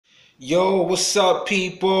Yo, what's up,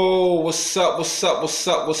 people? What's up, what's up, what's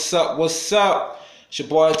up, what's up, what's up? It's your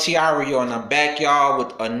boy Tireo, and I'm back, y'all,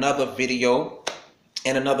 with another video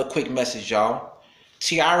and another quick message, y'all.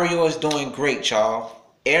 Tireo is doing great, y'all.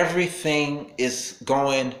 Everything is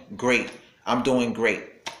going great. I'm doing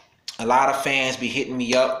great. A lot of fans be hitting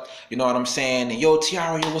me up, you know what I'm saying? And yo,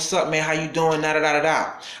 Tireo, what's up, man? How you doing? Da da da da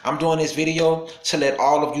da. I'm doing this video to let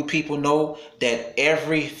all of you people know that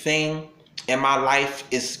everything in my life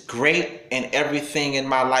is great and everything in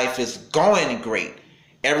my life is going great.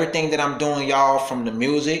 Everything that I'm doing, y'all, from the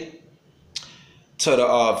music to the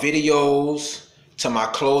videos to my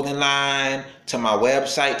clothing line to my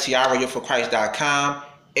website, tiareoforchrist.com,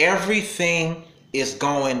 everything is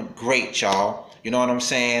going great, y'all. You know what I'm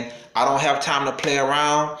saying? I don't have time to play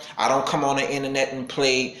around. I don't come on the internet and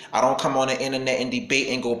play. I don't come on the internet and debate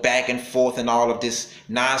and go back and forth and all of this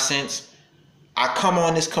nonsense. I come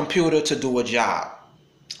on this computer to do a job.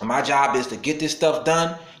 My job is to get this stuff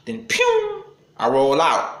done, then pew, I roll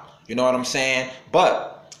out. You know what I'm saying?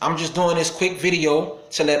 But I'm just doing this quick video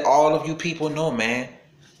to let all of you people know, man,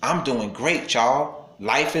 I'm doing great, y'all.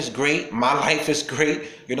 Life is great. My life is great.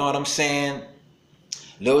 You know what I'm saying?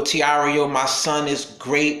 Lil Tireo, my son, is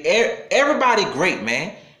great. Everybody great,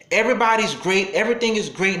 man. Everybody's great. Everything is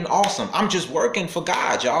great and awesome. I'm just working for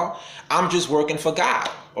God, y'all. I'm just working for God,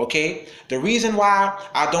 okay? The reason why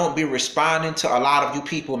I don't be responding to a lot of you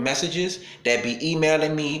people messages that be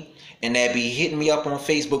emailing me and that be hitting me up on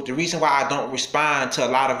Facebook, the reason why I don't respond to a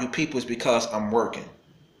lot of you people is because I'm working.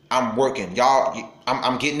 I'm working, y'all.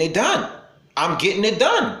 I'm getting it done. I'm getting it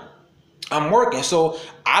done. I'm working, so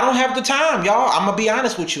I don't have the time, y'all. I'm gonna be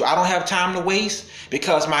honest with you. I don't have time to waste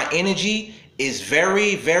because my energy is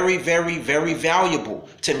very, very, very, very valuable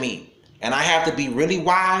to me. And I have to be really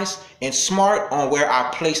wise and smart on where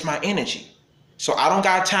I place my energy. So I don't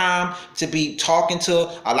got time to be talking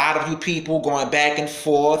to a lot of you people, going back and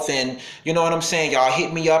forth, and you know what I'm saying? Y'all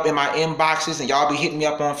hit me up in my inboxes and y'all be hitting me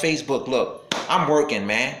up on Facebook. Look, I'm working,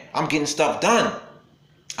 man. I'm getting stuff done.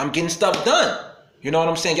 I'm getting stuff done. You know what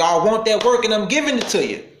I'm saying? Y'all want that work and I'm giving it to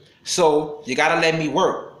you. So you gotta let me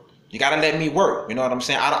work. You gotta let me work. You know what I'm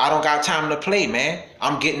saying? I don't got time to play, man.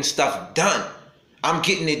 I'm getting stuff done. I'm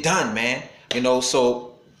getting it done, man. You know,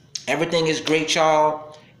 so everything is great,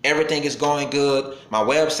 y'all. Everything is going good. My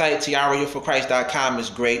website, tiareoforchrist.com,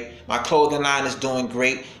 is great. My clothing line is doing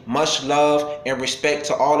great. Much love and respect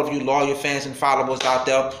to all of you loyal fans and followers out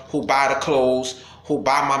there who buy the clothes, who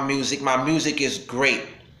buy my music. My music is great.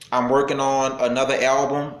 I'm working on another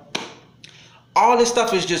album. All this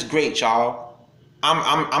stuff is just great, y'all.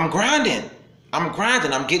 I'm grinding. I'm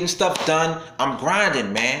grinding. I'm getting stuff done. I'm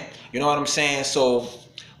grinding, man. You know what I'm saying? So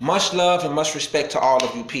much love and much respect to all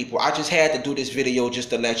of you people. I just had to do this video just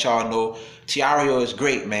to let y'all know Tireo is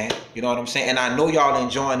great, man. You know what I'm saying? And I know y'all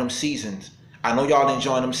enjoying them seasons. I know y'all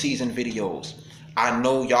enjoying them season videos. I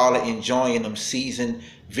know y'all are enjoying them season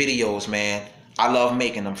videos, man. I love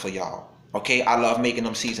making them for y'all. Okay, I love making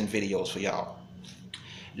them season videos for y'all.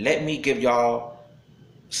 Let me give y'all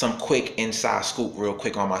some quick inside scoop real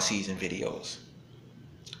quick on my season videos.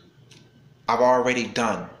 I've already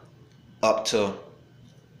done up to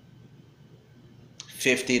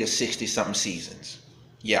 50 to 60 something seasons.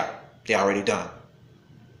 Yeah, they're already done.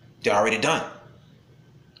 They're already done.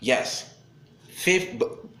 Yes.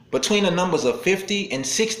 Between the numbers of 50 and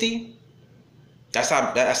 60, that's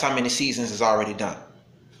how many seasons is already done.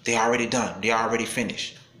 They already done. They already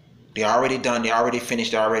finished. They already done. They already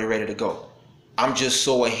finished. They're already ready to go. I'm just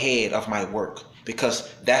so ahead of my work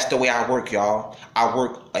because that's the way I work, y'all. I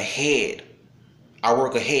work ahead. I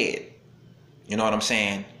work ahead. You know what I'm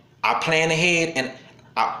saying? I plan ahead and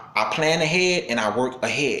I plan ahead and I work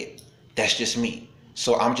ahead. That's just me.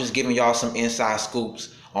 So I'm just giving y'all some inside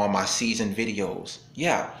scoops on my season videos.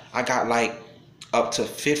 Yeah, I got like up to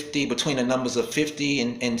 50, between the numbers of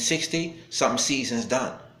 50 and 60 something seasons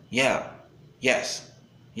done. Yeah, yes,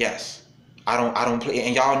 yes. I don't play,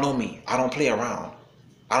 and y'all know me. I don't play around.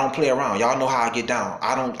 I don't play around. Y'all know how I get down.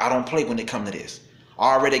 I don't play when it come to this.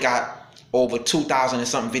 I already got over 2,000 and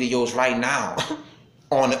something videos right now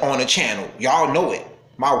on the channel. Y'all know it.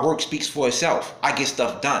 My work speaks for itself. I get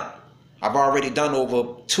stuff done. I've already done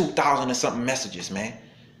over 2,000 and something messages, man.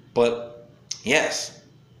 But yes,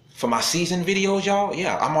 for my season videos, y'all,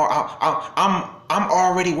 yeah, I'm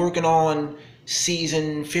already working on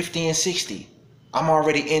season 50 and 60. I'm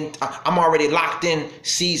already locked in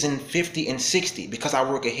season 50 and 60 because I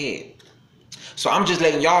work ahead. So I'm just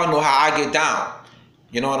letting y'all know how I get down.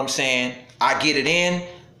 You know what I'm saying? I get it in,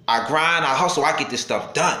 I grind, I hustle, I get this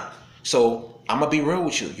stuff done. So I'm gonna be real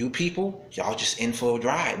with you. You people, y'all just in for a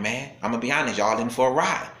ride, man. I'm gonna be honest, y'all in for a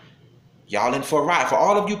ride. Y'all in for a ride. For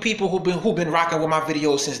all of you people who've been rocking with my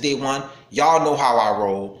videos since day one, y'all know how I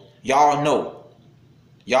roll. Y'all know.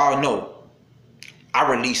 Y'all know. I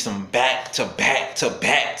release them back to back to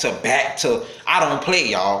back to back to. I don't play,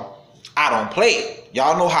 y'all. I don't play.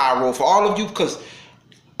 Y'all know how I roll. For all of you, because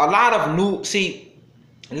a lot of new, see,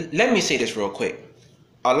 let me say this real quick.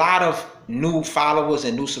 A lot of new followers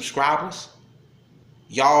and new subscribers,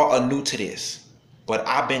 y'all are new to this. But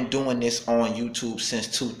I've been doing this on YouTube since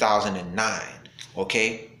 2009,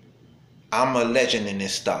 okay? I'm a legend in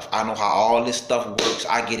this stuff. I know how all this stuff works.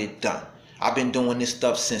 I get it done. I've been doing this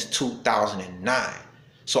stuff since 2009.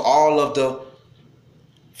 So all of the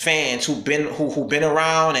fans who've been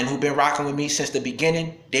around and who've been rocking with me since the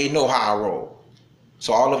beginning, they know how I roll.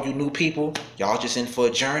 So all of you new people, y'all just in for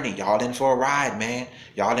a journey. Y'all in for a ride, man.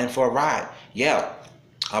 Y'all in for a ride. Yeah,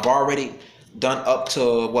 I've already done up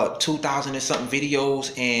to what 2,000 and something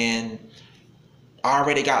videos, and I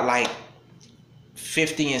already got like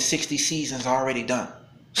 50 and 60 seasons already done.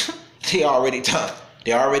 They already done.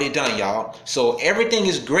 They're already done, y'all. So everything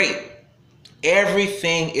is great.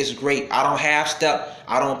 Everything is great. I don't half step.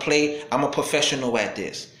 I don't play. I'm a professional at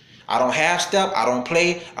this. I don't half step. I don't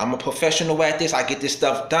play. I'm a professional at this. I get this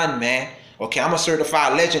stuff done, man. Okay, I'm a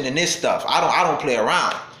certified legend in this stuff. I don't play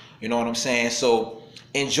around. You know what I'm saying? So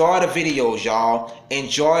enjoy the videos, y'all.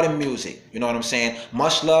 Enjoy the music. You know what I'm saying?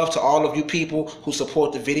 Much love to all of you people who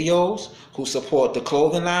support the videos, who support the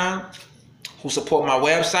clothing line, who support my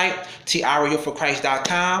website,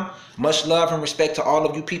 tireoforchrist.com. Much love and respect to all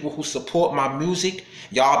of you people who support my music.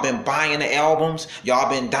 Y'all been buying the albums. Y'all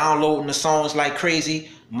been downloading the songs like crazy.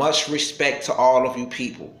 Much respect to all of you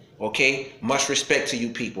people, okay? Much respect to you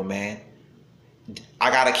people, man. I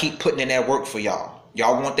got to keep putting in that work for y'all.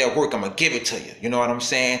 Y'all want that work, I'm going to give it to you. You know what I'm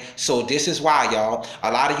saying? So this is why, y'all.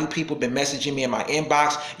 A lot of you people been messaging me in my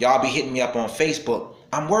inbox. Y'all be hitting me up on Facebook.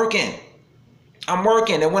 I'm working. I'm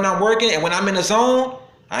working. And when I'm working and when I'm in the zone,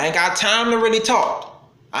 I ain't got time to really talk.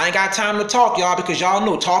 I ain't got time to talk, y'all, because y'all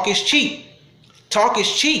know talk is cheap. Talk is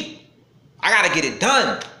cheap. I got to get it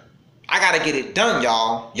done. I got to get it done,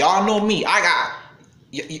 y'all. Y'all know me.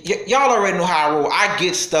 Y'all already know how I roll. I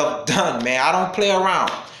get stuff done, man. I don't play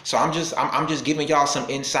around. So I'm just giving y'all some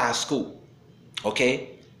inside scoop, okay?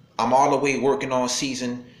 I'm all the way working on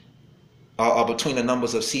season, between the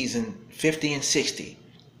numbers of season 50 and 60.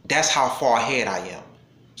 That's how far ahead I am.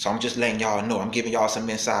 So I'm just letting y'all know. I'm giving y'all some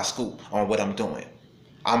inside scoop on what I'm doing.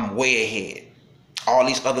 I'm way ahead. All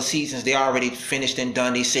these other seasons, they already finished and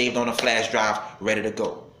done. They saved on a flash drive, ready to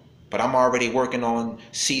go. But I'm already working on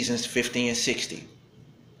seasons 50 and 60.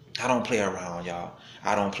 I don't play around, y'all.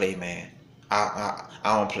 I don't play, man. I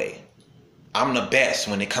don't play. I'm the best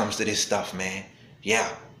when it comes to this stuff, man. Yeah,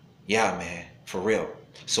 man, for real.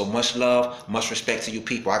 So much love, much respect to you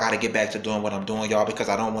people. I got to get back to doing what I'm doing, y'all, because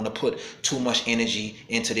I don't want to put too much energy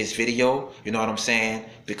into this video. You know what I'm saying?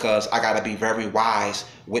 Because I got to be very wise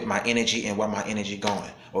with my energy and where my energy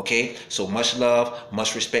going. Okay? So much love,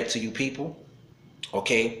 much respect to you people.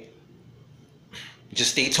 Okay?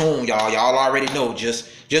 Just stay tuned, y'all. Y'all already know. Just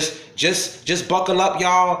buckle up,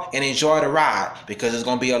 y'all, and enjoy the ride, because it's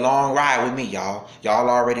gonna be a long ride with me, y'all. Y'all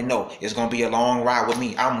already know it's gonna be a long ride with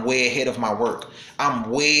me. I'm way ahead of my work. I'm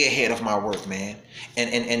way ahead of my work, man.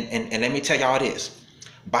 And let me tell y'all this.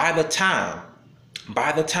 By the time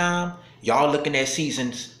y'all looking at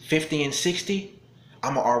seasons 50 and 60,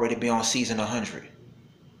 I'ma already be on season 100,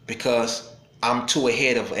 because I'm too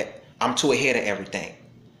ahead of everything.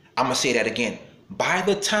 I'm gonna say that again. By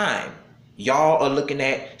the time y'all are looking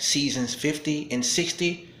at seasons 50 and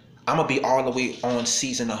 60, I'm going to be all the way on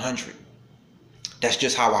season 100. That's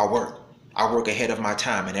just how I work. I work ahead of my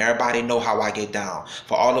time, and everybody know how I get down.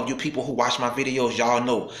 For all of you people who watch my videos, y'all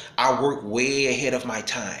know I work way ahead of my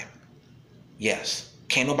time. Yes,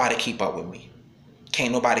 can't nobody keep up with me.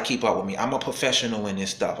 Can't nobody keep up with me. I'm a professional in this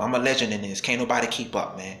stuff. I'm a legend in this. Can't nobody keep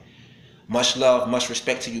up, man. Much love, much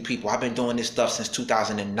respect to you people. I've been doing this stuff since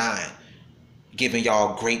 2009. Giving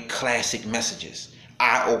y'all great classic messages,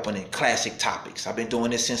 eye-opening classic topics. I've been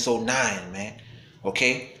doing this since 09, man.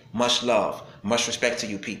 Okay? Much love, much respect to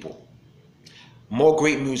you people. More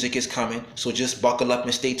great music is coming, so just buckle up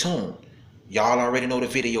and stay tuned. Y'all already know the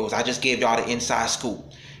videos. I just gave y'all the inside scoop.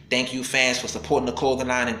 Thank you, fans, for supporting the clothing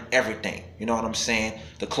line and everything. You know what I'm saying?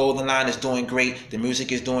 The clothing line is doing great. The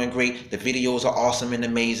music is doing great. The videos are awesome and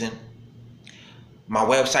amazing. My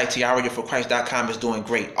website, tireoforchrist.com, is doing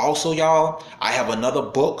great. Also, y'all, I have another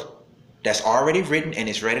book that's already written and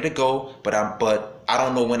it's ready to go, but I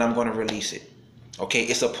don't know when I'm going to release it. Okay,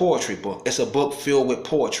 it's a poetry book. It's a book filled with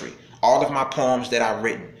poetry. All of my poems that I've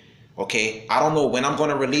written. Okay, I don't know when I'm going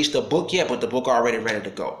to release the book yet, but the book already ready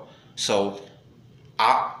to go. So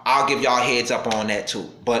I'll give y'all heads up on that too.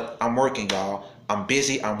 But I'm working, y'all. I'm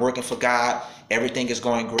busy. I'm working for God. Everything is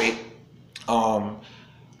going great.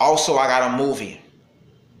 Also, I got a movie.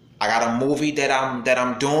 I got a movie that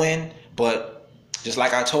I'm doing, but just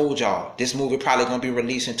like I told y'all, this movie probably gonna be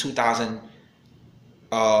released in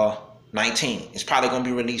 2019. It's probably gonna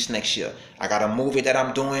be released next year. I got a movie that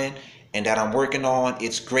I'm doing and that I'm working on.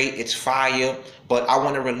 It's great. It's fire. But I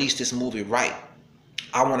want to release this movie right.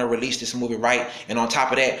 I want to release this movie right. And on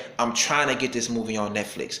top of that, I'm trying to get this movie on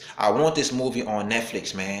Netflix. I want this movie on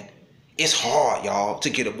Netflix, man. It's hard, y'all, to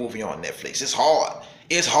get a movie on Netflix. It's hard.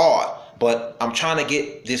 It's hard. But I'm trying to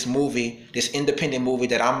get this movie, this independent movie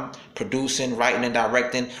that I'm producing, writing, and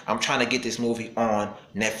directing. I'm trying to get this movie on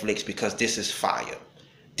Netflix because this is fire.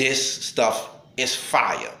 This stuff is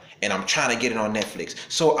fire. And I'm trying to get it on Netflix.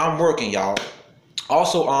 So I'm working, y'all.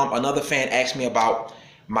 Also, another fan asked me about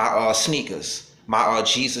my sneakers. My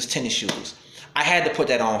Jesus tennis shoes. I had to put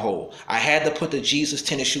that on hold. I had to put the Jesus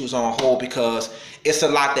tennis shoes on hold because it's a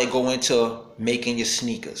lot that go into making your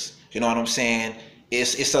sneakers. You know what I'm saying?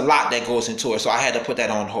 It's a lot that goes into it. So I had to put that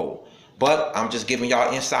on hold. But I'm just giving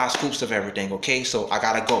y'all inside scoops of everything, okay? So I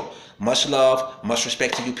gotta go. Much love, much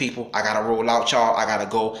respect to you people. I gotta roll out, y'all. I gotta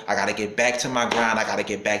go. I gotta get back to my grind. I gotta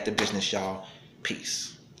get back to business, y'all. Peace.